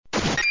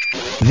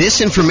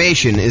This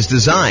information is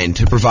designed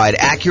to provide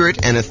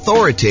accurate and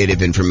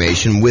authoritative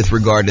information with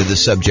regard to the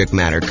subject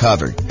matter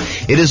covered.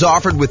 It is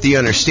offered with the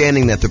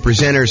understanding that the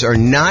presenters are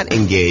not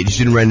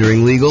engaged in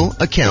rendering legal,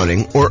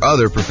 accounting, or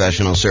other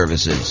professional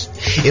services.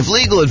 If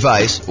legal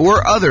advice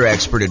or other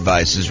expert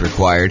advice is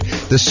required,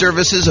 the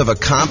services of a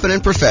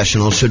competent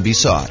professional should be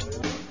sought.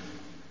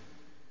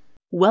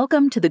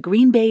 Welcome to the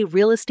Green Bay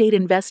Real Estate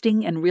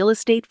Investing and Real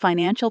Estate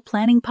Financial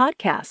Planning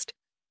Podcast.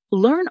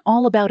 Learn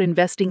all about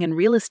investing in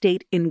real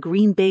estate in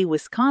Green Bay,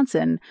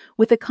 Wisconsin,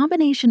 with a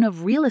combination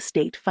of real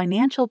estate,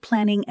 financial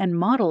planning, and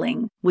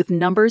modeling with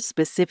numbers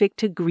specific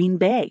to Green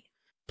Bay,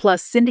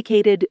 plus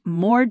syndicated,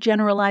 more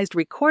generalized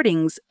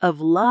recordings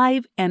of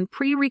live and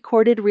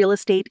pre-recorded real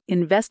estate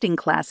investing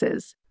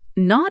classes,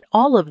 not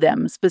all of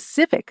them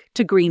specific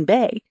to Green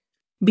Bay.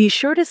 Be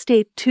sure to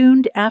stay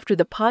tuned after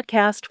the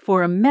podcast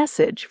for a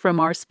message from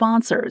our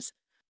sponsors.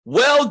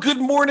 Well, good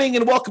morning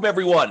and welcome,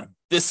 everyone.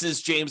 This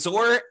is James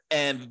Orr,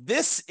 and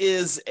this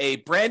is a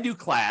brand new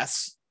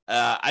class.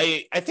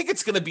 I think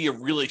it's going to be a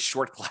really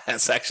short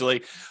class,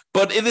 actually,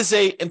 but it is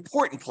an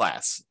important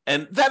class,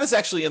 and that is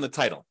actually in the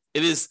title.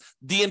 It is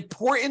the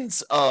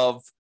importance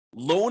of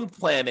loan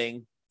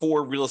planning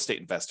for real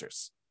estate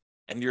investors.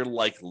 And you're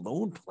like,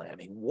 loan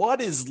planning? What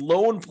is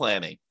loan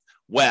planning?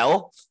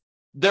 Well,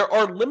 there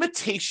are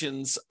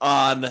limitations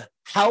on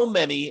how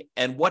many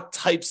and what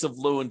types of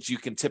loans you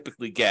can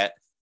typically get,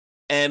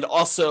 and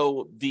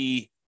also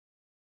the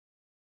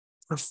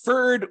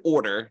preferred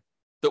order,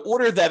 the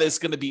order that is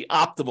going to be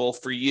optimal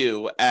for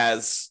you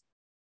as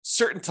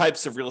certain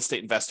types of real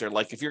estate investor.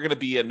 Like if you're going to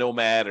be a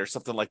nomad or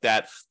something like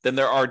that, then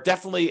there are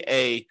definitely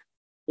a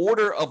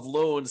order of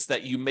loans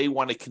that you may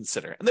want to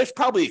consider. And there's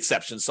probably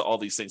exceptions to all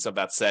these things I'm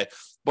about to say,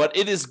 but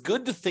it is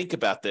good to think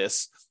about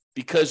this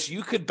because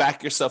you could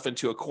back yourself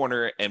into a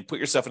corner and put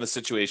yourself in a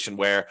situation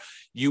where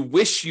you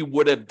wish you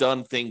would have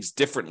done things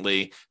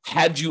differently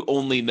had you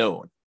only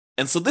known.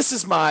 And so this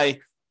is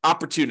my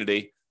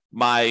opportunity,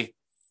 my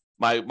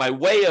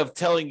way of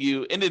telling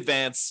you in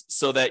advance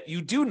so that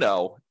you do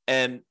know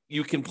and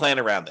you can plan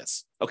around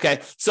this. Okay.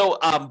 So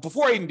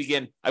before I even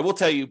begin, I will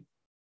tell you,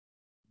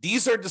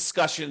 these are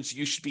discussions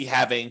you should be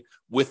having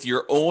with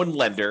your own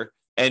lender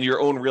and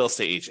your own real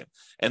estate agent.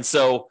 And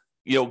so,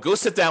 go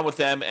sit down with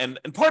them. And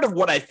part of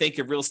what I think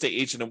a real estate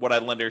agent and what a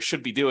lender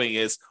should be doing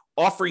is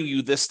offering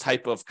you this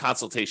type of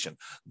consultation.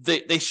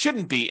 They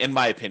shouldn't be, in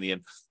my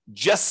opinion,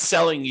 just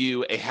selling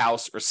you a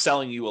house or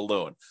selling you a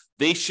loan.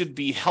 They should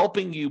be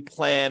helping you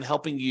plan,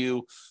 helping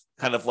you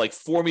kind of like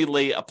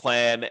formulate a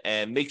plan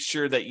and make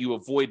sure that you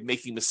avoid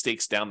making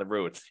mistakes down the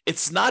road.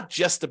 It's not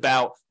just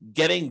about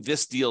getting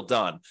this deal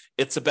done.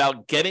 It's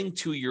about getting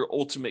to your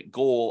ultimate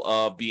goal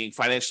of being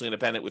financially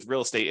independent with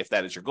real estate, if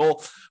that is your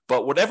goal.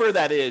 But whatever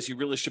that is, you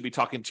really should be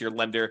talking to your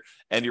lender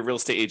and your real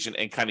estate agent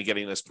and kind of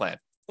getting this plan.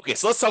 Okay,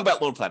 so let's talk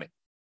about loan planning.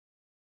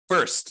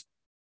 First,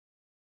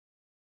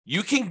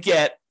 you can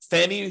get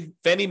Fannie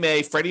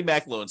Mae, Freddie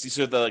Mac loans. These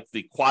are the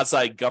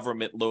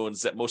quasi-government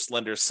loans that most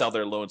lenders sell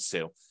their loans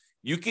to.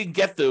 You can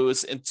get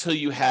those until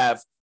you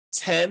have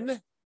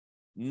 10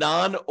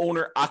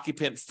 non-owner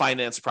occupant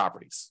finance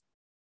properties.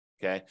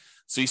 Okay,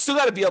 so you still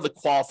got to be able to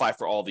qualify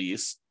for all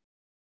these,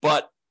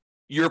 but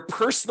your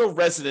personal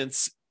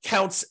residence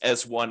counts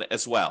as one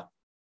as well.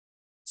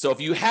 So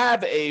if you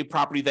have a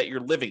property that you're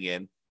living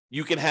in,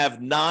 you can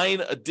have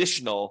 9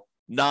 additional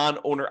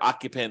non-owner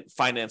occupant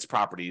finance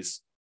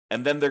properties.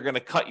 And then they're going to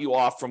cut you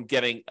off from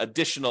getting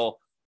additional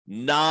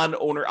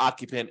non-owner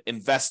occupant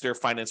investor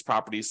finance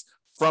properties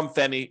from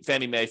Fannie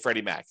Mae,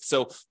 Freddie Mac.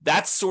 So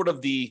that's sort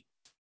of the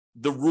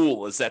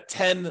rule, is that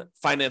 10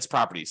 finance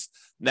properties.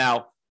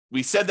 Now,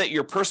 we said that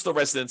your personal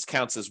residence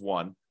counts as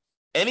one.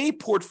 Any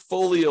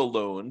portfolio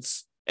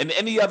loans and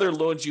any other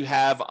loans you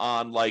have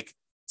on like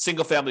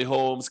single family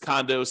homes,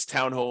 condos,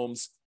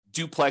 townhomes,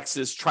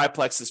 duplexes,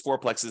 triplexes,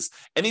 fourplexes,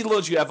 any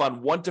loans you have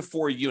on 1 to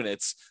 4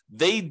 units,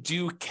 they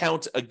do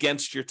count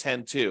against your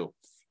 10 too,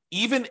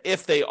 even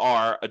if they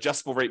are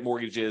adjustable rate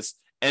mortgages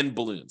and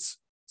balloons.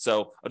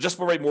 So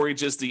adjustable rate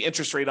mortgages, the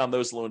interest rate on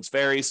those loans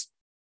varies.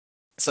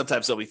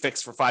 Sometimes they'll be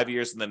fixed for 5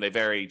 years and then they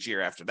vary each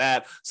year after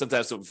that.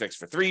 Sometimes they'll be fixed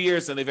for 3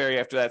 years and they vary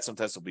after that.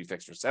 Sometimes they'll be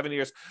fixed for 7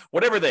 years,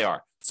 whatever they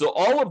are. So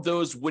all of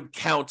those would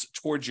count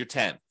towards your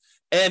 10.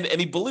 And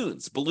any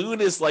balloons.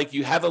 Balloon is like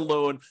you have a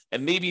loan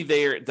and maybe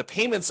the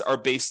payments are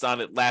based on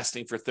it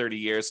lasting for 30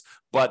 years,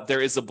 but there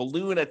is a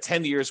balloon at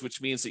 10 years,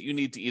 which means that you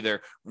need to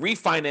either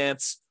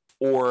refinance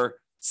or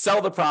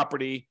sell the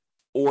property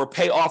or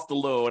pay off the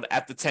loan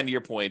at the 10-year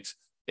point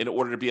in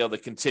order to be able to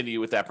continue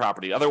with that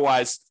property.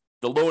 Otherwise,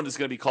 the loan is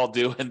going to be called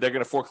due and they're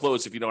going to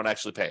foreclose if you don't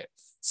actually pay it.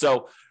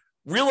 So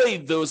really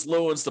those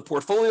loans, the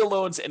portfolio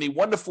loans, any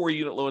 1 to 4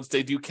 unit loans,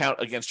 they do count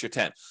against your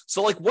 10.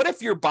 So like what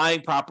if you're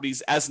buying properties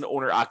as an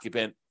owner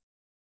occupant,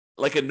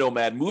 like a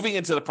nomad, moving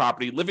into the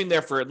property, living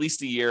there for at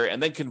least a year,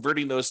 and then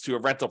converting those to a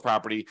rental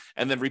property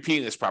and then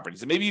repeating those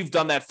properties? And maybe you've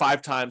done that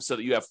 5 times so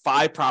that you have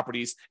 5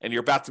 properties and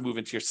you're about to move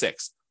into your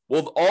 6th.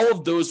 Well, all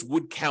of those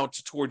would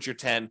count towards your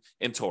 10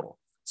 in total.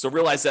 So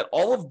realize that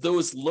all of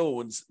those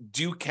loans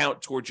do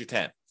count towards your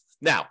 10.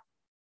 Now,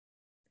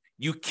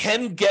 you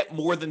can get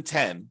more than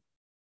 10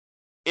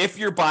 if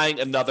you're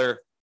buying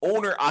another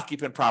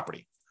owner-occupant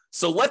property.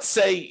 So let's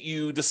say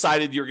you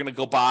decided you're going to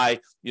go buy,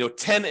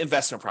 10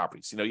 investment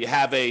properties. You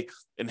have a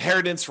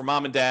inheritance from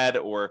mom and dad,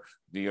 or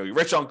your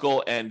rich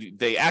uncle, and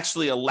they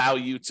actually allow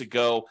you to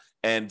go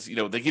and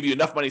they give you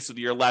enough money so that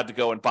you're allowed to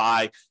go and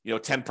buy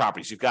 10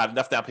 properties. You've got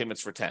enough down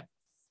payments for 10.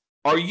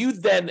 Are you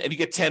then, and you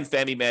get 10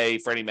 Fannie Mae,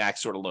 Freddie Mac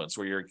sort of loans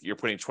where you're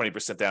putting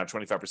 20% down,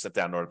 25%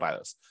 down in order to buy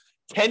those.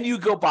 Can you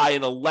go buy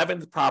an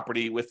 11th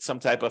property with some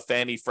type of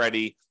Fannie,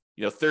 Freddie,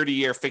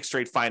 30-year fixed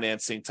rate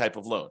financing type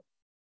of loan?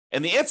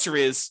 And the answer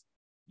is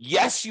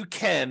yes, you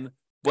can,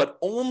 but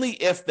only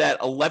if that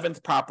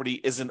 11th property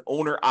is an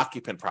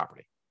owner-occupant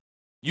property.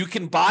 You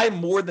can buy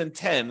more than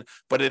 10,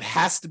 but it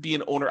has to be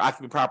an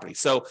owner-occupant property.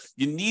 So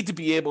you need to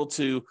be able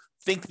to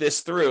think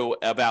this through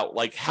about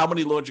like how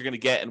many loans you're going to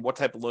get and what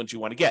type of loans you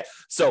want to get.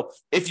 So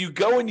if you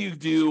go and you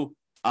do,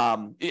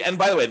 and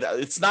by the way,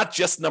 it's not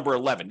just number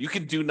 11. You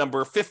can do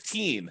number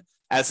 15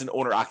 as an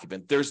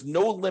owner-occupant. There's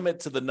no limit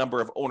to the number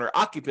of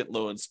owner-occupant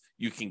loans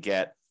you can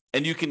get.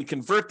 And you can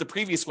convert the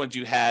previous ones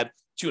you had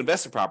to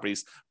investment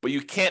properties, but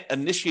you can't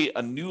initiate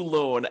a new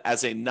loan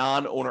as a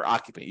non-owner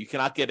occupant. You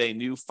cannot get a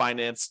new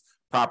finance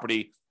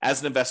property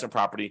as an investment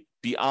property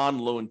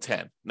beyond loan 10.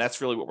 And that's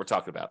really what we're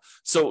talking about.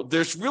 So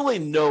there's really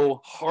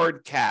no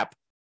hard cap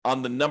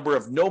on the number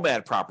of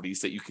nomad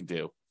properties that you can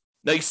do.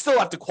 Now, you still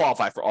have to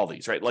qualify for all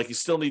these, right? Like you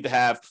still need to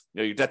have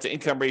your debt to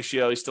income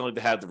ratio. You still need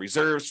to have the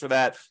reserves for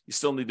that. You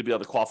still need to be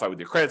able to qualify with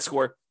your credit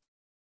score.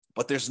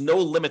 But there's no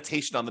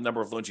limitation on the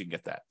number of loans you can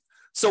get that.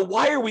 So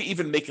why are we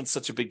even making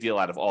such a big deal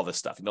out of all this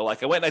stuff?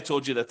 Like I went and I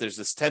told you that there's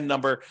this 10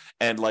 number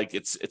and like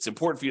it's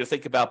important for you to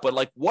think about, but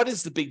like what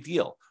is the big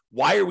deal?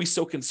 Why are we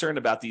so concerned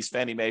about these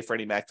Fannie Mae,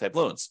 Freddie Mac type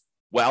loans?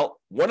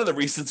 Well, one of the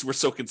reasons we're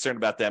so concerned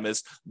about them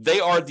is they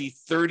are the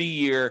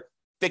 30-year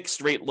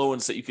fixed rate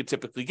loans that you could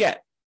typically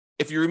get.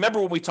 If you remember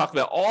when we talked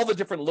about all the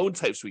different loan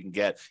types we can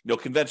get,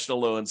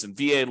 conventional loans and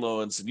VA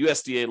loans and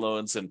USDA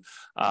loans and,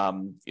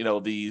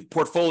 the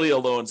portfolio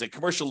loans and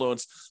commercial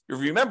loans, you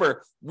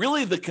remember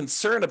really the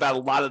concern about a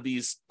lot of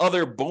these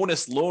other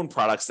bonus loan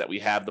products that we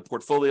have, the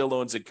portfolio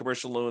loans and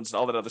commercial loans and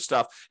all that other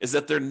stuff, is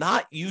that they're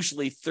not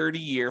usually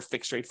 30-year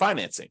fixed rate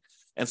financing.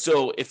 And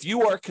so if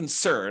you are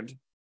concerned,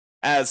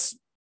 as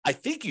I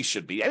think you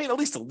should be, at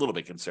least a little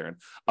bit concerned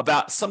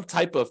about some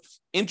type of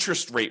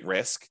interest rate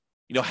risk,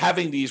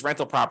 having these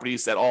rental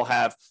properties that all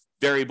have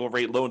variable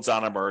rate loans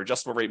on them or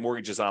adjustable rate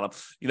mortgages on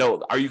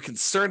them, are you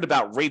concerned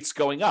about rates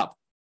going up?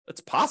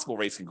 It's possible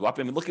rates can go up.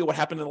 Look at what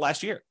happened in the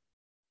last year.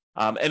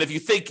 And if you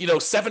think,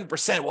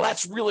 7%, well,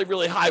 that's really,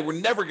 really high.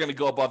 We're never going to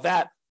go above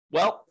that.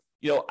 Well,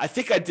 I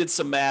think I did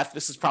some math.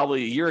 This is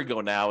probably a year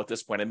ago now at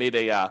this point. I made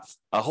a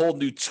whole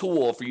new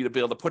tool for you to be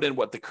able to put in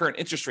what the current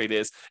interest rate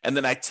is. And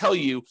then I tell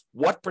you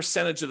what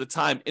percentage of the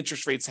time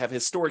interest rates have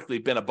historically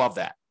been above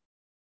that.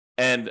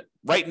 And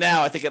right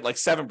now, I think at like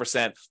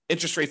 7%,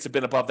 interest rates have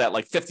been above that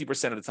like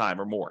 50% of the time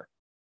or more.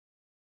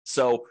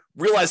 So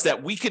realize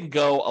that we can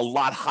go a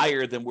lot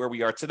higher than where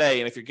we are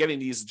today. And if you're getting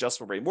these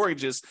adjustable rate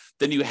mortgages,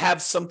 then you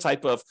have some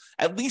type of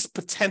at least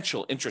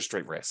potential interest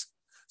rate risk.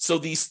 So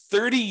these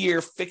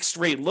 30-year fixed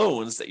rate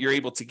loans that you're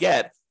able to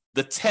get,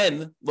 the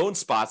 10 loan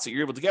spots that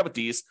you're able to get with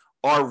these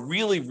are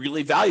really,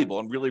 really valuable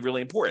and really,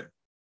 really important.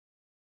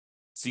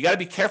 So you got to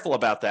be careful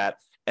about that.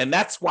 And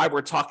that's why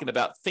we're talking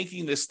about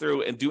thinking this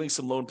through and doing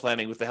some loan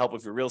planning with the help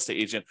of your real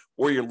estate agent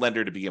or your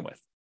lender to begin with.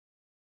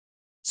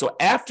 So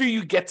after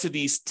you get to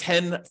these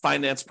 10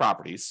 finance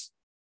properties,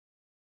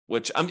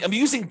 which I'm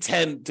using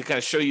 10 to kind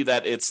of show you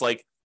that it's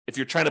like if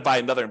you're trying to buy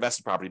another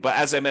investment property. But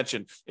as I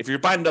mentioned, if you're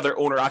buying another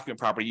owner-occupant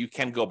property, you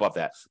can go above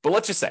that. But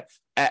let's just say,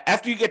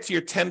 after you get to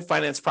your 10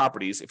 finance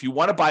properties, if you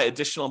want to buy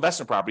additional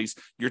investment properties,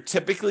 you're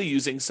typically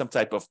using some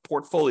type of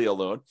portfolio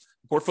loan.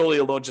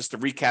 Portfolio loan, just to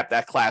recap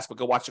that class, but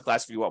go watch the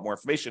class if you want more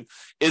information,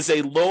 is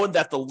a loan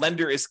that the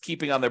lender is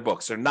keeping on their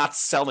books. They're not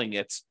selling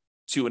it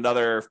to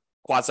another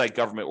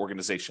quasi-government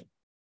organization.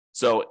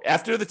 So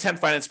after the 10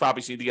 finance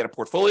properties, you need to get a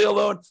portfolio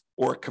loan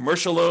or a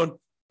commercial loan,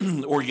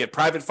 or you get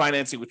private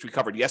financing, which we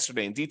covered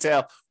yesterday in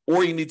detail,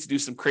 or you need to do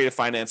some creative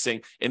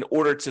financing in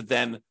order to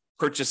then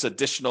purchase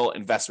additional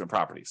investment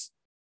properties.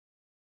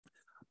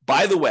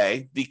 By the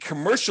way, the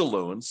commercial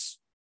loans,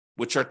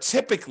 which are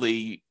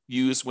typically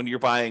used when you're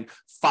buying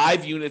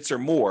 5 units or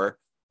more,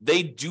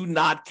 they do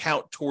not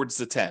count towards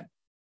the 10.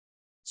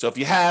 So if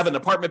you have an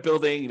apartment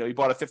building, you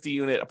bought a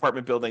 50-unit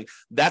apartment building,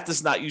 that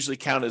does not usually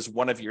count as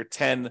one of your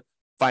 10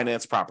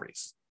 finance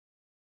properties.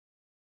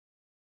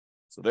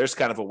 So there's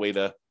kind of a way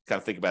to kind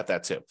of think about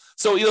that too.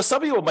 So,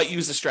 some people might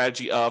use the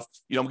strategy of,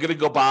 I'm going to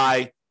go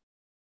buy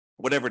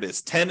whatever it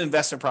is, 10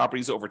 investment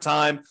properties over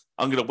time.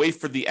 I'm going to wait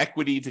for the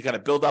equity to kind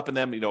of build up in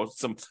them.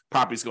 Some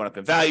properties going up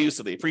in value,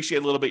 so they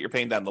appreciate a little bit. You're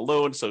paying down the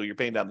loan, so you're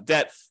paying down the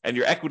debt, and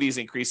your equity is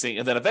increasing.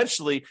 And then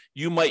eventually,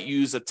 you might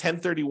use a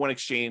 1031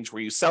 exchange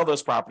where you sell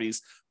those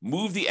properties,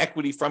 move the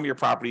equity from your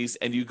properties,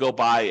 and you go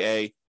buy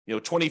a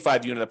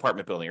 25-unit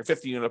apartment building or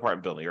 50-unit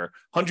apartment building or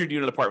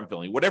 100-unit apartment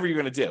building, whatever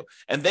you're going to do.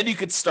 And then you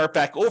could start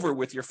back over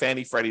with your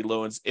Fannie Freddie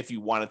loans if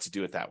you wanted to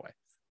do it that way.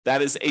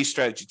 That is a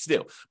strategy to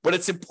do. But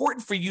it's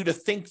important for you to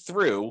think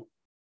through,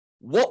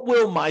 what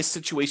will my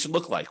situation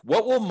look like?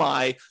 What will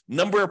my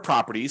number of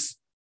properties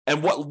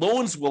and what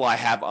loans will I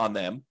have on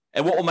them?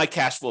 And what will my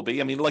cash flow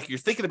be? I mean, like, you're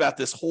thinking about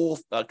this whole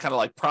kind of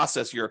like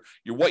process, your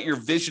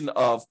vision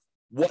of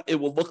what it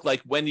will look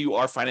like when you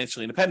are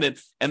financially independent.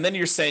 And then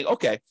you're saying,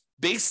 okay,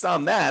 based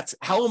on that,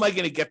 how am I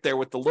going to get there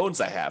with the loans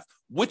I have?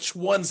 Which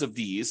ones of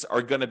these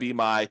are going to be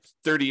my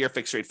 30-year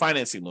fixed rate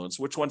financing loans?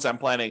 Which ones I'm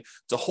planning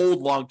to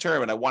hold long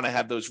term? And I want to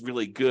have those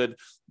really good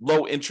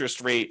low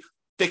interest rate,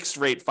 fixed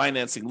rate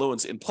financing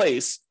loans in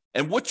place.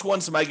 And which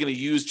ones am I going to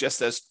use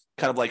just as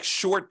kind of like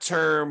short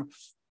term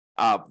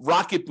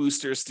rocket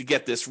boosters to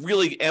get this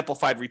really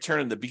amplified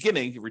return in the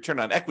beginning, return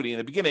on equity in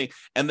the beginning,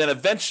 and then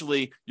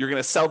eventually you're going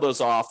to sell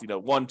those off,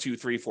 1, 2,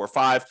 3, 4,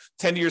 5,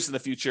 10 years in the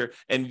future,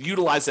 and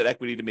utilize that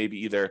equity to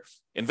maybe either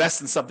invest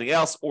in something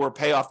else or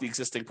pay off the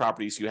existing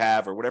properties you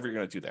have or whatever you're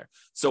going to do there.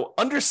 So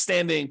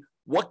understanding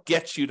what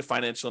gets you to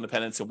financial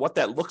independence and what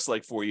that looks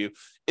like for you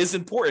is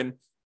important.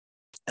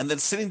 And then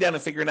sitting down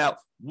and figuring out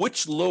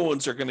which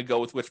loans are going to go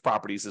with which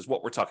properties is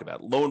what we're talking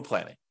about. Loan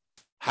planning.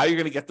 How you're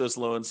going to get those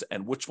loans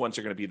and which ones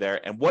are going to be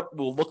there and what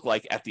will look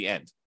like at the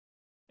end.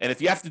 And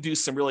if you have to do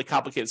some really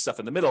complicated stuff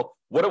in the middle,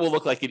 what it will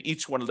look like in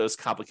each one of those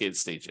complicated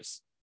stages.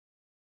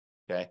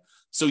 Okay.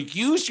 So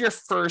use your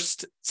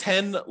first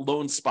 10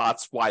 loan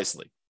spots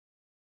wisely.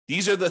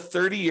 These are the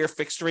 30-year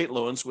fixed rate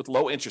loans with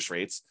low interest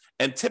rates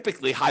and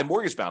typically high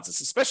mortgage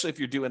balances, especially if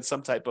you're doing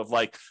some type of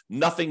like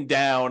nothing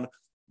down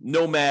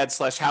nomad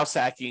 / house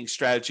hacking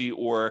strategy,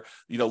 or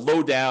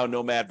low down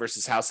nomad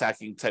versus house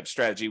hacking type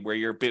strategy, where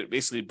you're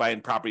basically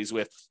buying properties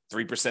with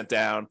 3%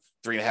 down,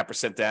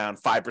 3.5% down,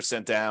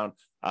 5% down,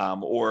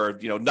 or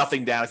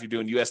nothing down if you're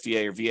doing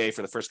USDA or VA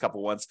for the first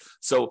couple ones.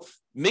 So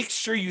make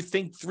sure you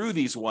think through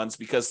these ones,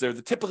 because they're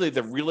typically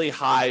the really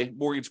high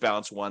mortgage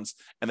balance ones,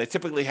 and they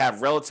typically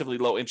have relatively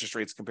low interest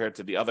rates compared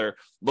to the other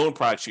loan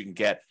products you can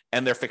get,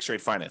 and they're fixed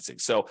rate financing.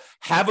 So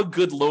have a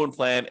good loan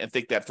plan and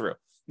think that through.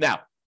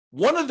 Now,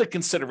 one of the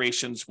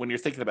considerations when you're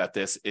thinking about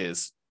this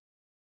is,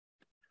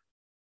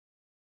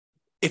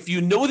 if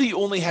you know that you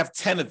only have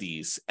 10 of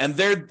these, and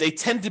they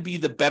tend to be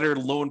the better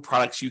loan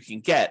products you can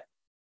get,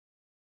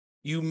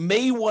 you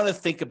may want to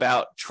think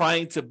about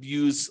trying to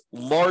use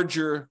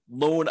larger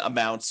loan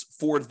amounts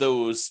for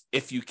those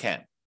if you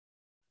can.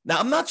 Now,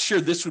 I'm not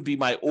sure this would be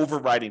my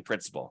overriding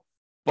principle,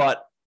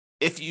 but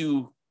if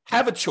you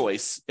have a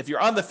choice, if you're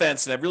on the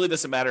fence, and it really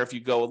doesn't matter if you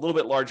go a little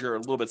bit larger or a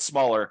little bit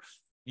smaller,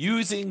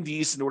 using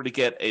these in order to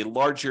get a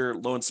larger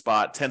loan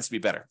spot tends to be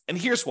better. And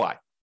here's why.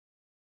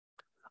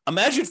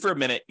 Imagine for a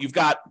minute, you've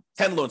got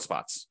 10 loan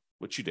spots,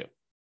 which you do.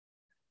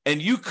 And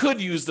you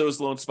could use those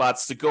loan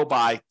spots to go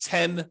buy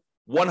 10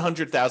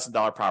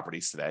 $100,000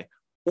 properties today.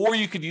 Or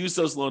you could use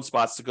those loan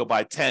spots to go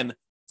buy 10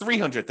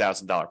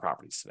 $300,000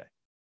 properties today.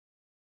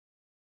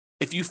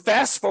 If you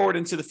fast forward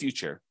into the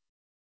future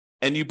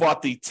and you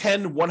bought the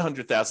 10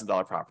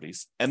 $100,000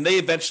 properties and they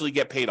eventually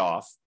get paid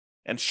off,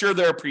 and sure,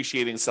 they're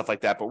appreciating and stuff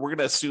like that, but we're going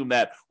to assume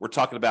that we're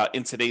talking about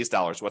in today's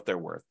dollars what they're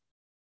worth.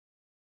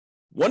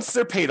 Once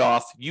they're paid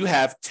off, you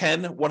have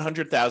 10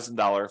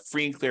 $100,000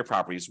 free and clear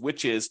properties,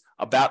 which is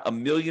about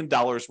 $1 million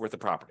worth of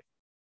property.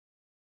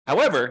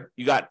 However,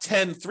 you got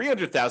 10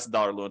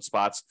 $300,000 loan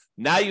spots.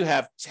 Now you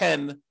have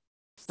 10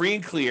 free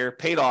and clear,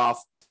 paid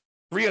off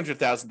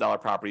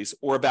 $300,000 properties,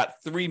 or about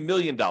 $3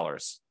 million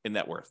in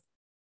net worth.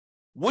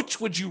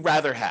 Which would you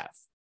rather have?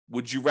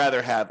 Would you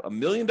rather have $1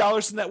 million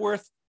in net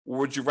worth, or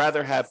would you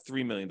rather have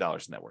 $3 million in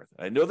net worth?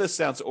 I know this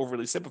sounds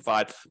overly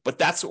simplified, but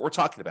that's what we're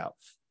talking about.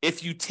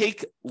 If you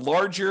take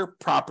larger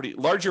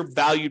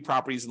valued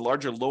properties and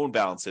larger loan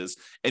balances,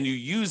 and you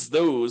use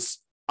those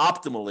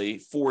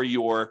optimally for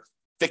your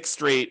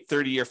fixed rate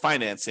 30-year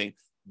financing,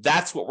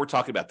 that's what we're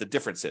talking about. The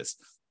difference is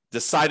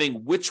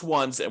deciding which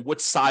ones and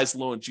which size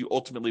loans you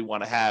ultimately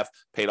want to have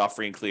paid off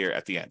free and clear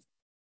at the end.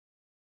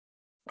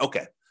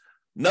 Okay,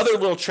 another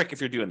little trick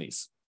if you're doing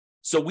these.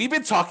 So we've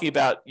been talking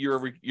about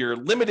you're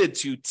limited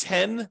to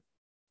 10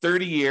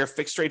 30-year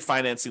fixed rate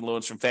financing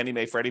loans from Fannie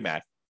Mae, Freddie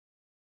Mac.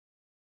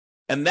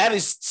 And that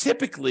is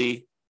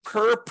typically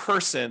per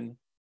person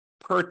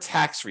per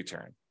tax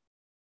return.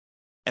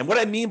 And what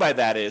I mean by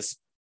that is,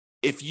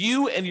 if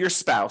you and your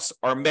spouse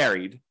are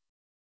married,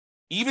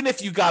 even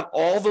if you got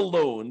all the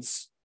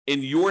loans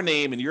in your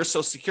name and your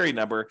social security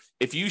number,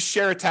 if you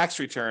share a tax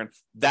return,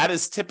 that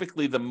is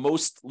typically the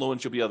most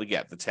loans you'll be able to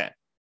get, the 10.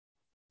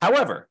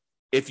 However,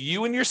 if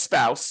you and your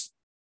spouse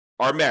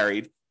are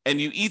married and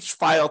you each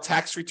file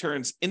tax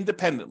returns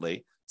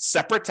independently,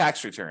 separate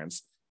tax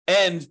returns,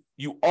 and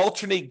you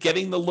alternate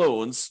getting the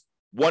loans,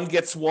 one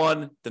gets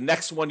one, the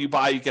next one you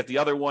buy, you get the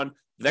other one,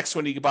 the next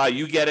one you buy,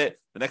 you get it,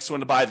 the next one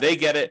to buy, they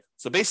get it.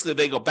 So basically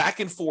they go back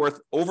and forth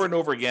over and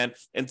over again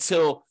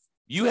until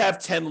you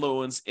have 10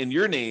 loans in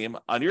your name,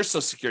 on your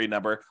social security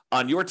number,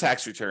 on your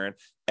tax return,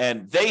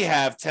 and they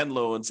have 10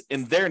 loans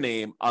in their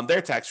name on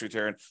their tax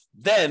return.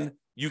 Then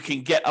you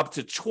can get up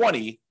to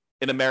 20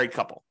 in a married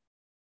couple.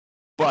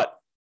 But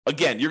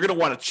again, you're going to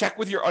want to check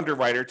with your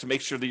underwriter to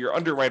make sure that your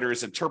underwriter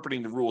is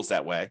interpreting the rules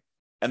that way.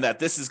 and that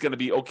this is going to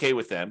be okay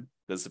with them.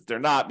 Because if they're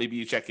not, maybe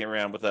you check in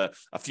around with a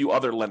few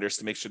other lenders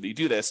to make sure that you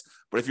do this.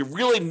 But if you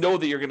really know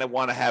that you're going to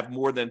want to have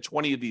more than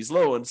 20 of these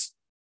loans,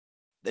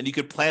 then you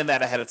could plan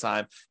that ahead of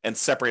time and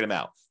separate them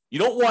out. You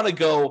don't want to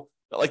go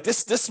like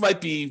this. This might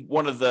be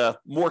one of the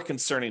more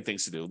concerning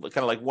things to do, kind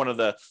of like one of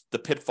the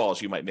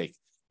pitfalls you might make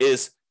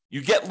is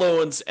you get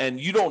loans and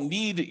you don't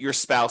need your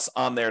spouse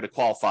on there to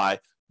qualify,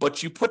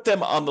 but you put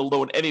them on the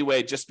loan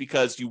anyway, just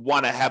because you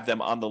want to have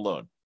them on the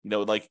loan.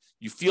 Like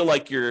you feel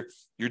like you're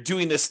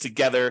doing this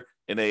together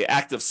in an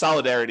act of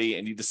solidarity,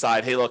 and you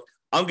decide, hey, look,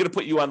 I'm going to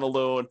put you on the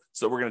loan,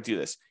 so we're going to do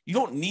this. You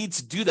don't need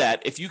to do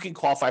that if you can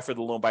qualify for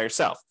the loan by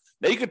yourself.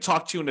 Now, you could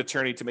talk to an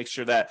attorney to make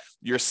sure that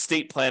your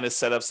estate plan is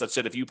set up such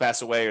that if you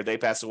pass away or they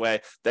pass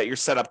away, that you're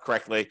set up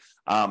correctly.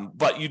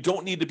 But you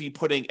don't need to be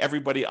putting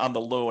everybody on the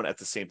loan at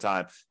the same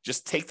time.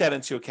 Just take that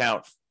into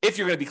account if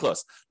you're going to be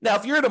close. Now,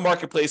 if you're in a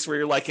marketplace where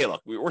you're like, hey,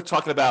 look, we're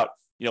talking about,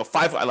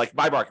 I like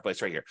my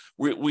marketplace right here.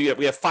 We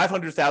have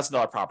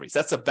 $500,000 properties.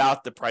 That's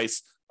about the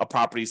price of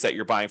properties that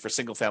you're buying for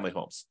single family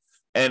homes.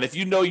 And if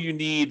you know you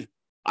need,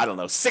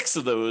 6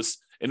 of those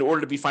in order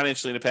to be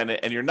financially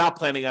independent, and you're not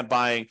planning on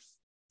buying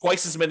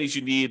twice as many as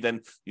you need,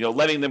 then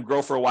letting them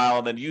grow for a while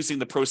and then using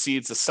the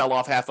proceeds to sell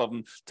off half of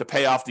them to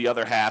pay off the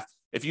other half.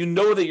 If you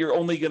know that you're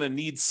only going to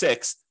need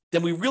 6,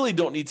 then we really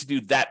don't need to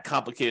do that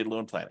complicated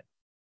loan planning.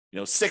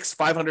 6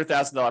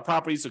 $500,000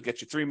 properties will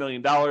get you $3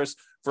 million.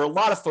 For a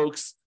lot of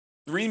folks,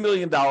 $3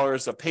 million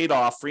of paid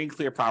off free and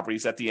clear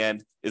properties at the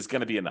end is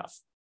going to be enough.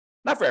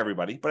 Not for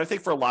everybody, but I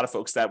think for a lot of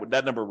folks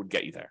that number would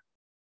get you there.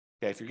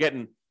 Okay, if you're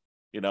getting,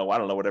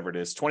 whatever it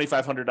is,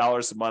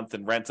 $2,500 a month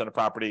in rent on a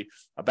property,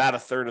 about a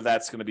third of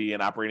that's going to be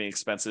in operating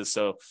expenses.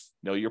 So,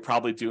 you're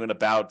probably doing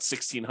about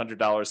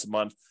 $1,600 a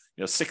month.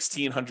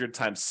 1,600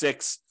 times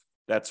 6,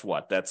 that's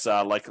what? That's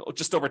like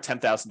just over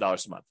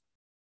 $10,000 a month,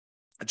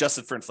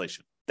 adjusted for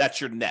inflation. That's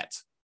your net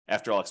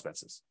after all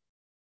expenses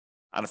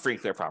on a free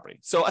and clear property.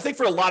 So I think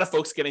for a lot of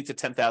folks, getting to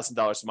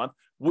 $10,000 a month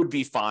would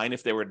be fine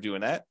if they were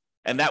doing that.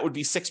 And that would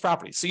be 6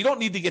 properties. So you don't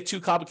need to get too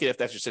complicated if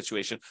that's your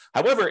situation.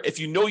 However, if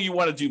you know you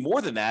want to do more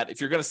than that,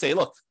 if you're going to say,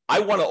 look, I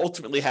want to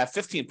ultimately have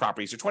 15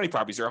 properties or 20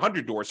 properties or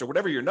 100 doors or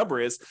whatever your number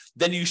is,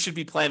 then you should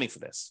be planning for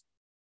this.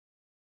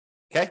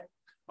 Okay?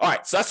 All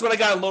right. So that's what I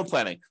got on loan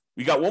planning.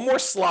 We got one more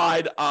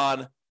slide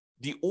on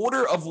the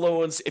order of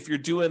loans if you're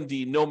doing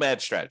the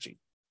nomad strategy.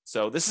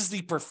 So this is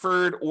the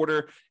preferred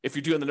order if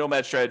you're doing the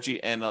nomad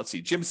strategy. And let's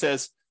see, Jim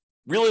says,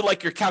 really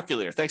like your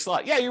calculator. Thanks a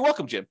lot. Yeah, you're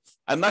welcome, Jim.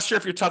 I'm not sure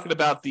if you're talking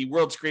about the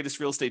world's greatest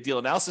real estate deal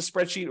analysis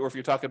spreadsheet or if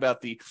you're talking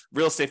about the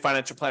real estate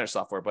financial planner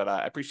software, but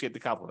I appreciate the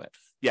compliment.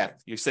 Yeah,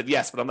 you said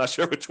yes, but I'm not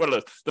sure which one of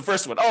those. The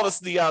first one. Oh, this is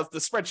the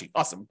spreadsheet.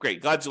 Awesome.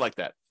 Great. Glad you like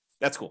that.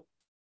 That's cool.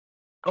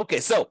 Okay,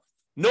 so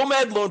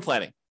nomad loan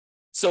planning.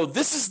 So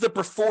this is the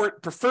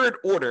preferred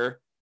order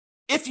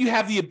if you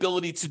have the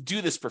ability to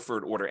do this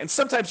preferred order. And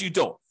sometimes you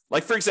don't.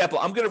 Like, for example,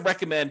 I'm going to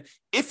recommend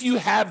if you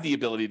have the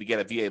ability to get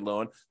a VA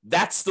loan,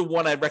 that's the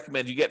one I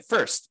recommend you get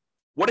first.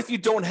 What if you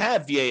don't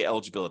have VA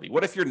eligibility?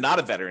 What if you're not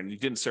a veteran and you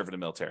didn't serve in the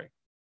military?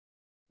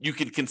 You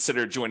could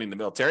consider joining the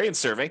military and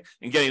serving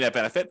and getting that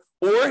benefit.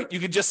 Or you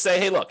could just say,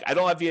 hey, look, I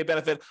don't have VA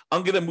benefit.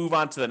 I'm going to move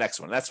on to the next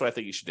one. That's what I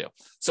think you should do.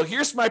 So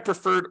here's my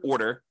preferred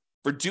order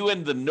for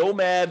doing the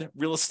nomad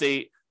real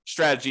estate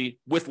strategy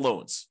with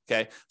loans.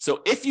 Okay.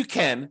 So if you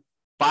can,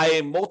 buy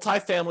a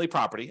multifamily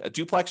property, a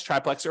duplex,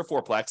 triplex, or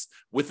fourplex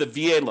with a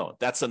VA loan.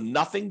 That's a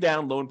nothing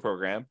down loan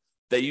program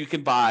that you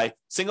can buy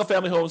single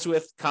family homes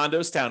with,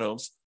 condos,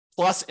 townhomes.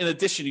 Plus, in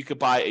addition, you could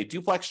buy a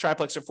duplex,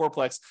 triplex, or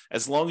fourplex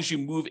as long as you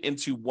move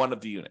into one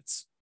of the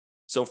units.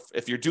 So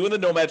if you're doing the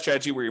nomad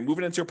strategy where you're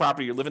moving into a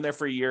property, you're living there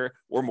for a year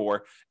or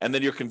more, and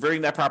then you're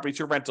converting that property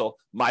to a rental,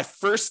 my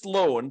first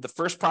loan, the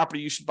first property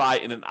you should buy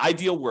in an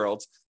ideal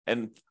world,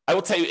 and I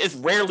will tell you, it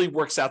rarely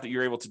works out that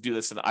you're able to do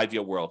this in an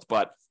ideal world,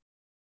 but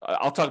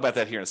I'll talk about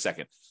that here in a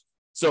second.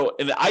 So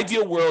in the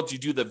ideal world, you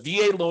do the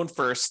VA loan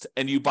first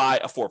and you buy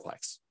a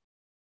fourplex.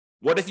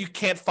 What if you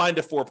can't find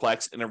a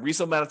fourplex in a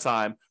reasonable amount of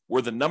time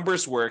where the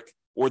numbers work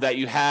or that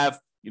you have,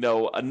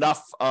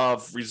 enough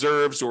of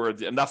reserves or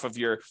enough of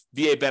your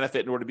VA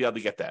benefit in order to be able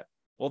to get that?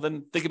 Well,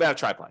 then think about a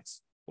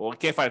triplex. Well, you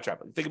can't find a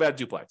triplex. Think about a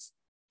duplex.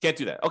 Can't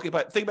do that. Okay,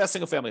 but think about a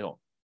single family home.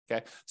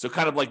 Okay, so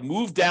kind of like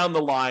move down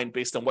the line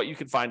based on what you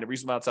can find in a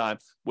reasonable amount of time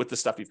with the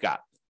stuff you've got.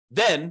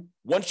 Then,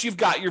 once you've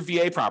got your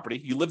VA property,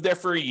 you live there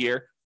for a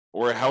year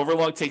or however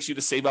long it takes you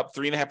to save up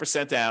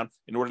 3.5% down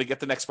in order to get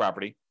the next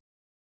property.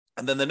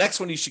 And then the next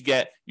one you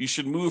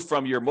should move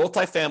from your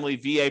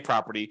multifamily VA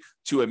property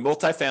to a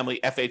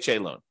multifamily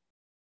FHA loan.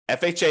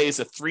 FHA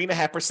is a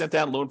 3.5%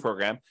 down loan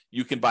program.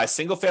 You can buy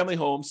single family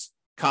homes,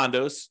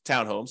 condos,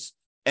 townhomes,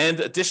 and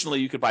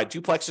additionally, you could buy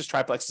duplexes,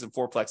 triplexes, and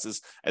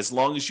fourplexes as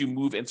long as you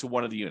move into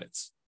one of the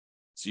units.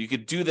 So you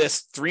could do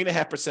this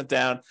 3.5%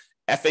 down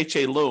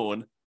FHA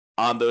loan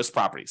on those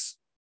properties.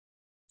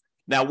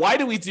 Now, why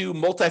do we do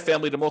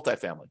multifamily to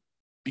multifamily?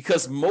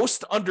 Because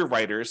most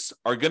underwriters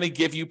are going to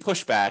give you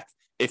pushback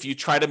if you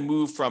try to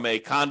move from a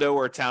condo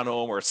or a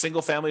townhome or a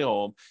single family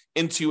home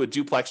into a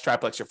duplex,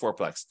 triplex, or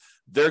fourplex.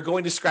 they're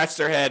going to scratch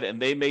their head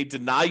and they may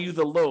deny you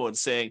the loan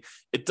saying,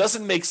 it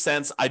doesn't make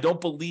sense. I don't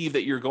believe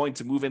that you're going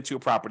to move into a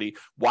property.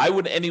 Why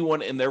would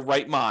anyone in their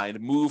right mind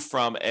move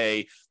from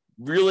a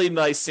really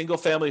nice single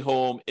family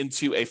home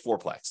into a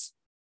fourplex?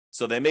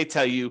 So they may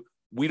tell you,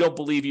 we don't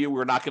believe you.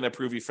 We're not going to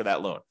approve you for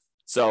that loan.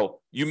 So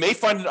you may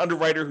find an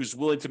underwriter who's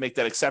willing to make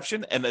that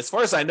exception. And as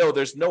far as I know,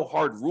 there's no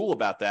hard rule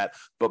about that.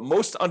 But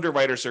most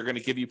underwriters are going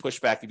to give you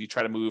pushback if you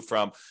try to move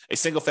from a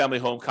single family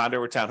home, condo,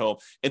 or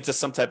townhome into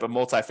some type of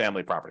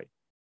multifamily property.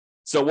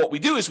 So what we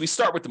do is we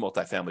start with the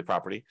multifamily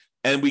property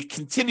and we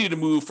continue to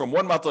move from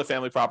one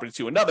multifamily property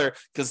to another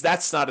because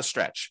that's not a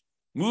stretch.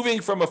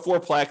 Moving from a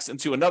fourplex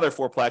into another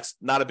fourplex,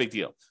 not a big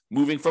deal.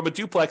 Moving from a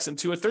duplex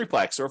into a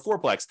threeplex or a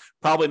fourplex,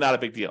 probably not a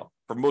big deal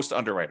for most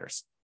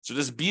underwriters. So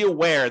just be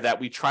aware that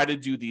we try to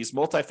do these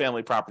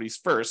multifamily properties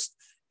first,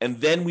 and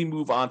then we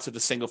move on to the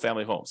single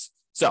family homes.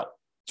 So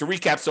to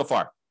recap so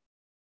far,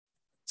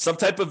 some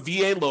type of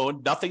VA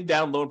loan, nothing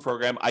down loan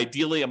program,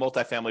 ideally a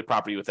multifamily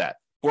property with that.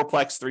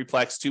 Fourplex,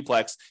 threeplex,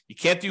 twoplex. You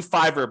can't do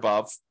 5 or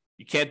above.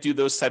 You can't do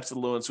those types of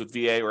loans with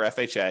VA or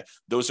FHA.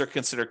 Those are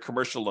considered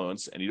commercial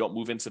loans, and you don't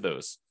move into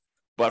those.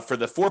 But for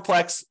the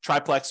fourplex,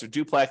 triplex, or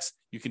duplex,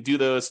 you can do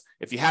those.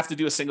 If you have to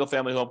do a single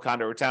family home,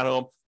 condo, or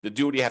townhome, then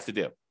do what you have to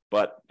do.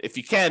 But if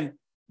you can,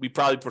 we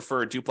probably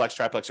prefer a duplex,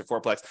 triplex, or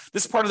fourplex.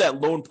 This is part of that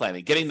loan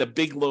planning, getting the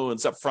big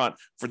loans up front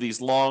for these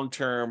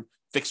long-term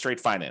fixed rate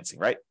financing,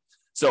 right?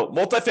 So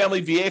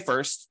multifamily VA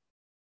first,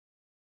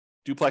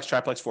 duplex,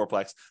 triplex,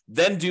 fourplex,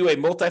 then do a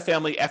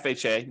multifamily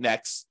FHA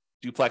next,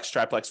 duplex,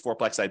 triplex,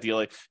 fourplex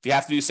ideally. If you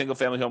have to do single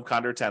family home,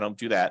 condo, or townhome,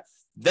 do that.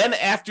 Then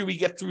after we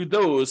get through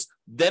those,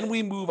 then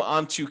we move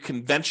on to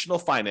conventional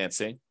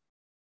financing,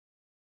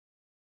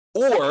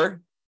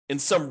 or in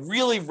some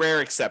really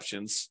rare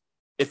exceptions,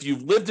 if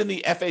you've lived in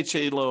the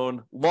FHA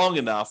loan long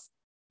enough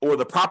or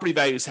the property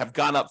values have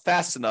gone up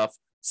fast enough,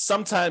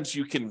 sometimes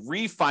you can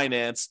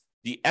refinance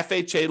the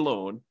FHA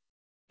loan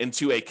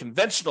into a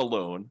conventional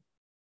loan,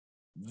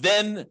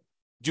 then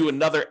do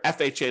another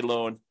FHA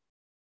loan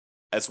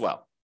as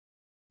well.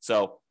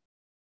 So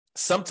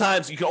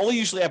sometimes you can only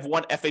usually have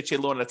one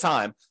FHA loan at a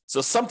time.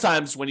 So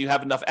sometimes when you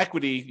have enough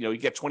equity, you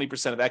get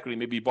 20% of equity,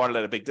 maybe you bought it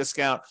at a big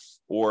discount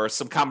or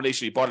some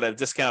combination, you bought it at a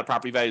discount,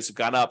 property values have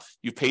gone up,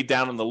 you paid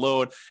down on the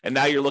loan, and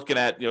now you're looking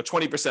at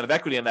 20% of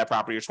equity in that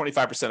property or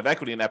 25% of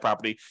equity in that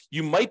property.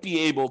 You might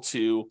be able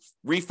to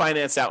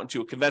refinance out into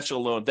a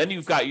conventional loan. Then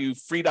you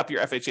freed up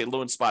your FHA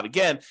loan spot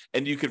again,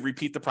 and you could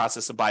repeat the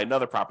process and buy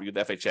another property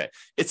with FHA.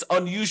 It's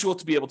unusual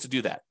to be able to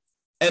do that.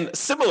 And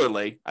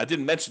similarly, I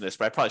didn't mention this,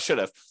 but I probably should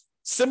have.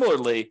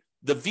 Similarly,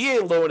 the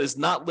VA loan is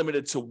not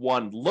limited to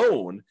one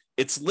loan.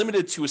 It's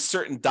limited to a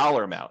certain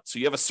dollar amount. So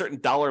you have a certain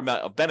dollar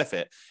amount of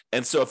benefit.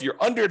 And so if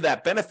you're under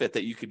that benefit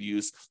that you could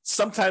use,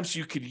 sometimes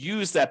you could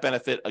use that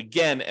benefit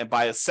again and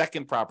buy a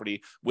second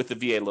property with the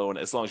VA loan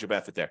as long as your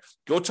benefit there.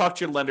 Go talk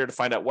to your lender to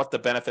find out what the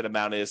benefit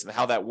amount is and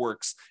how that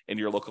works in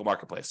your local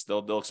marketplace.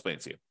 They'll explain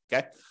it to you.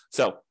 Okay.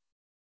 So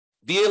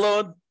VA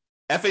loan,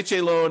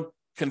 FHA loan,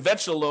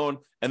 conventional loan,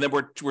 and then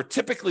we're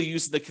typically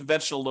using the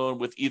conventional loan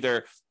with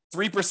either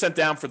 3%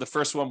 down for the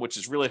first one, which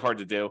is really hard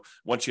to do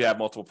once you have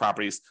multiple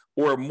properties,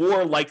 or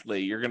more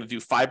likely you're going to do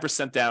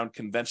 5% down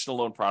conventional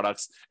loan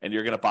products, and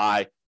you're going to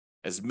buy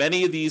as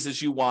many of these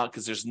as you want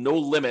because there's no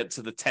limit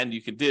to the 10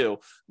 you can do.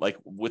 Like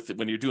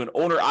when you're doing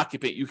owner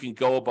occupant, you can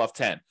go above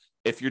 10.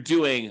 If you're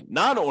doing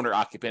non-owner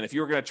occupant, if you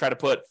were going to try to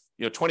put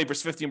 20%,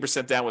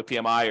 15% down with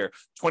PMI or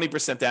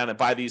 20% down and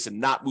buy these and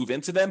not move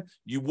into them,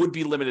 you would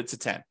be limited to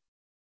 10.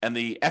 And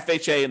the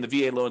FHA and the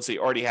VA loans that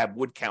you already have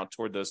would count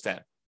toward those 10.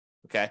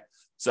 Okay.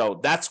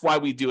 So that's why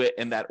we do it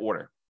in that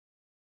order.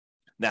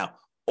 Now,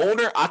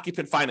 owner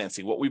occupant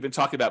financing, what we've been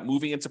talking about,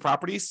 moving into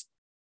properties,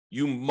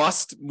 you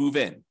must move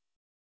in.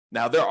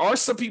 Now, there are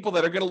some people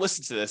that are going to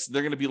listen to this. And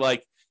they're going to be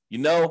like,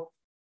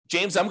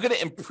 James, I'm going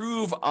to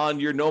improve on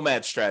your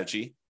nomad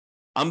strategy.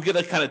 I'm going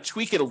to kind of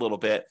tweak it a little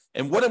bit.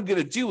 And what I'm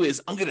going to do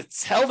is I'm going to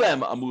tell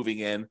them I'm moving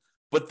in.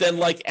 But then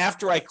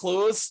after I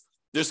close,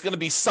 there's going to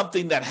be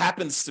something that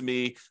happens to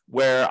me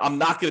where I'm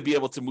not going to be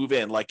able to move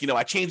in.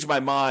 I changed my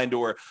mind,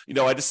 or,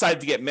 I decided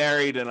to get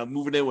married and I'm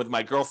moving in with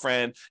my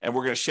girlfriend and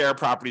we're going to share a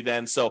property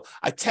then. So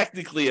I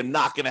technically am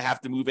not going to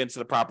have to move into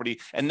the property.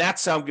 And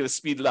that's how I'm going to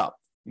speed it up.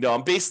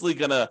 I'm basically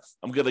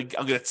I'm going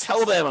to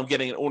tell them I'm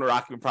getting an owner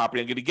occupant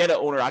property. I'm going to get an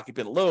owner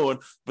occupant loan,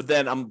 but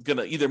then I'm going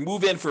to either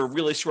move in for a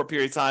really short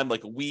period of time,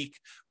 like a week,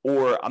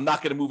 or I'm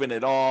not going to move in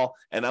at all.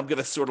 And I'm going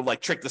to sort of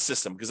trick the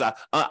system because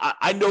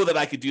I know that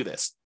I could do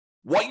this.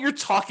 What you're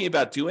talking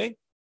about doing,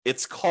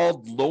 it's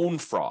called loan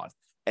fraud,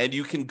 and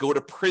you can go to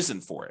prison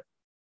for it,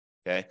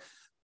 okay?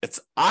 It's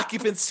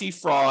occupancy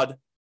fraud.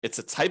 It's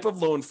a type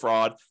of loan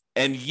fraud,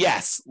 and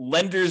yes,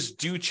 lenders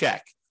do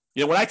check.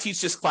 When I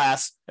teach this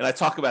class and I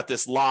talk about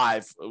this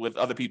live with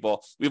other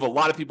people, we have a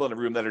lot of people in the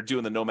room that are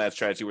doing the nomad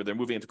strategy where they're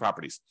moving into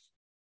properties.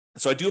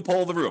 So I do a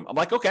poll of the room. I'm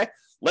like, okay,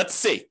 let's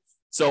see.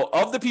 So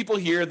of the people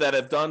here that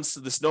have done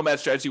this nomad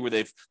strategy where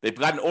they've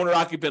got an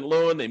owner-occupant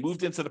loan, they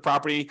moved into the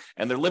property,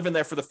 and they're living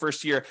there for the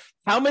first year,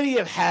 how many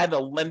have had a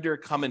lender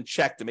come and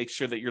check to make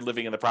sure that you're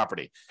living in the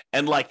property?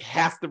 And like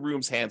half the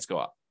room's hands go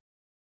up.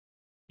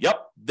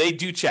 Yep, they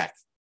do check.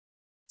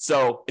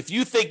 So if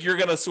you think you're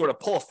going to sort of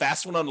pull a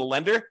fast one on the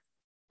lender,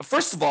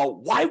 first of all,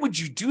 why would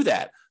you do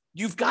that?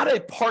 You've got a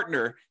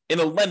partner in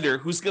a lender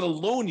who's going to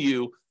loan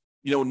you,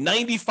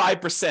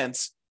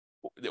 95%,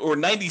 or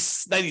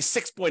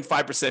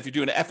 96.5% if you're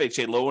doing an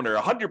FHA loan, or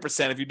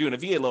 100% if you're doing a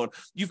VA loan.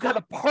 You've got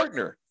a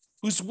partner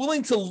who's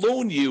willing to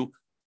loan you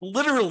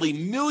literally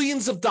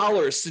millions of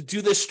dollars to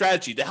do this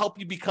strategy to help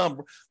you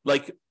become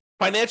like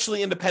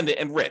financially independent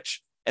and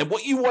rich. And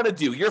what you want to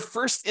do, your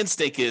first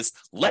instinct is,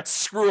 let's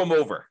screw them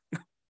over.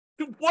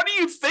 What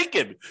are you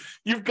thinking?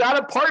 You've got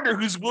a partner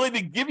who's willing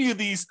to give you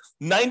these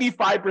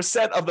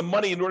 95% of the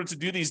money in order to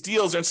do these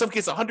deals, or in some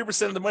cases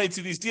 100% of the money to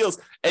do these deals,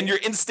 and your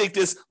instinct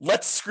is,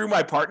 let's screw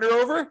my partner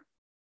over?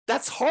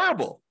 That's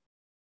horrible.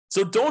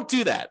 So don't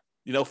do that.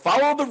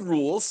 Follow the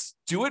rules,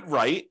 do it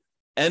right,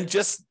 and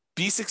just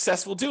be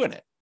successful doing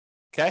it.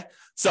 Okay?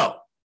 So,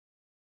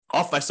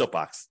 off my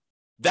soapbox.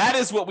 That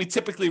is what we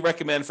typically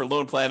recommend for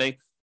loan planning.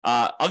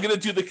 I'm going to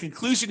do the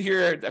conclusion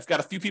here. I've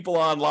got a few people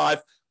on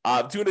live.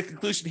 Doing a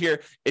conclusion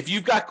here. If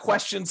you've got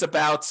questions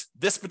about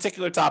this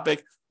particular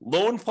topic,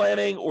 loan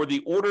planning, or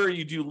the order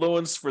you do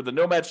loans for the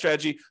nomad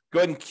strategy, go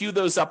ahead and queue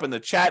those up in the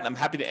chat, and I'm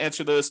happy to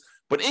answer those.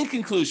 But in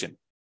conclusion,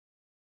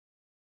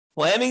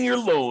 planning your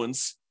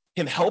loans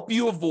can help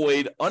you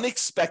avoid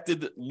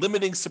unexpected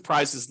limiting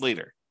surprises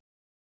later.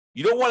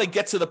 You don't want to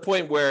get to the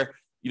point where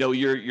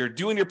you're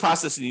doing your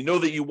process and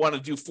that you want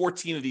to do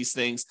 14 of these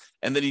things,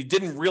 and then you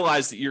didn't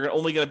realize that you're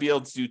only going to be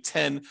able to do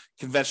 10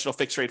 conventional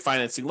fixed rate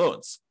financing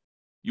loans.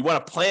 You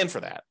want to plan for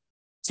that,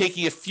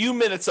 taking a few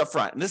minutes up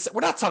front. And we're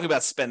not talking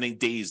about spending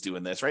days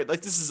doing this, right?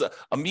 Like, this is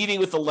a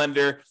meeting with the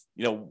lender,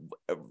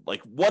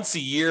 like once a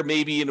year,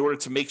 maybe, in order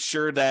to make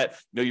sure that,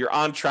 you're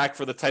on track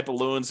for the type of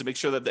loans, and make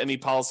sure that any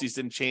policies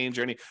didn't change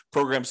or any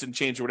programs didn't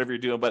change or whatever you're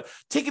doing. But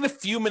taking a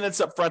few minutes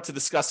up front to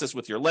discuss this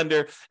with your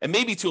lender, and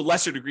maybe to a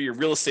lesser degree, your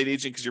real estate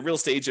agent, because your real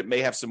estate agent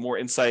may have some more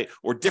insight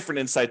or different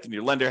insight than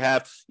your lender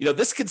have.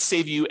 This could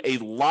save you a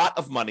lot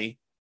of money,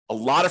 a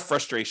lot of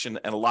frustration,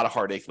 and a lot of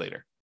heartache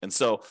later. And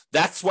so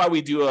that's why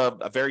we do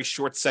a very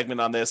short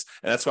segment on this.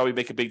 And that's why we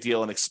make a big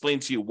deal and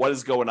explain to you what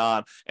is going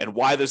on and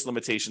why there's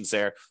limitations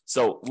there.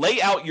 So lay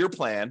out your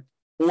plan,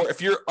 or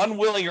if you're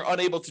unwilling or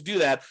unable to do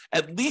that,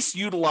 at least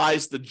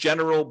utilize the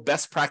general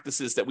best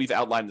practices that we've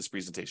outlined in this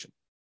presentation.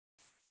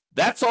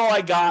 That's all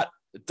I got.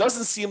 It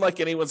doesn't seem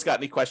like anyone's got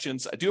any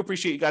questions. I do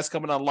appreciate you guys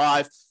coming on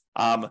live.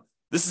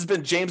 This has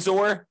been James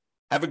Orr.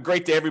 Have a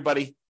great day,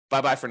 everybody.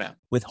 Bye-bye for now.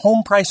 With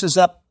home prices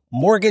up,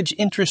 mortgage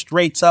interest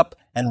rates up,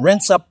 and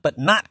rents up, but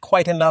not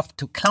quite enough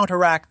to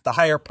counteract the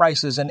higher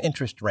prices and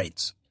interest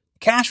rates,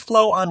 cash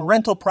flow on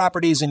rental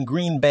properties in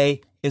Green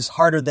Bay is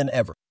harder than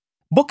ever.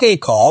 Book a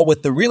call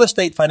with the Real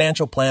Estate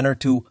Financial Planner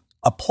to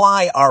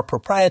apply our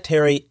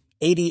proprietary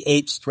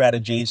 88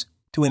 strategies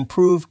to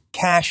improve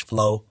cash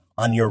flow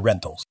on your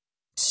rentals.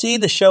 See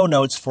the show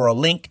notes for a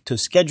link to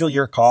schedule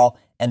your call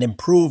and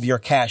improve your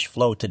cash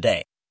flow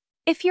today.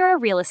 If you're a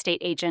real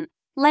estate agent,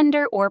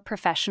 lender, or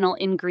professional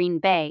in Green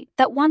Bay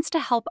that wants to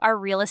help our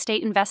real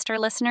estate investor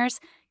listeners,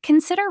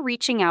 consider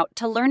reaching out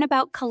to learn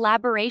about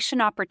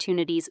collaboration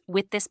opportunities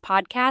with this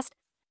podcast.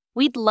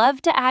 We'd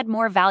love to add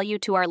more value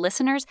to our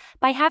listeners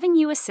by having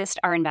you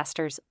assist our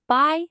investors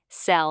buy,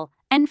 sell,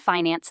 and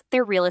finance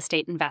their real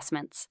estate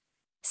investments.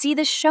 See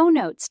the show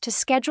notes to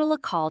schedule a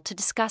call to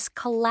discuss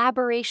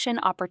collaboration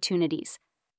opportunities.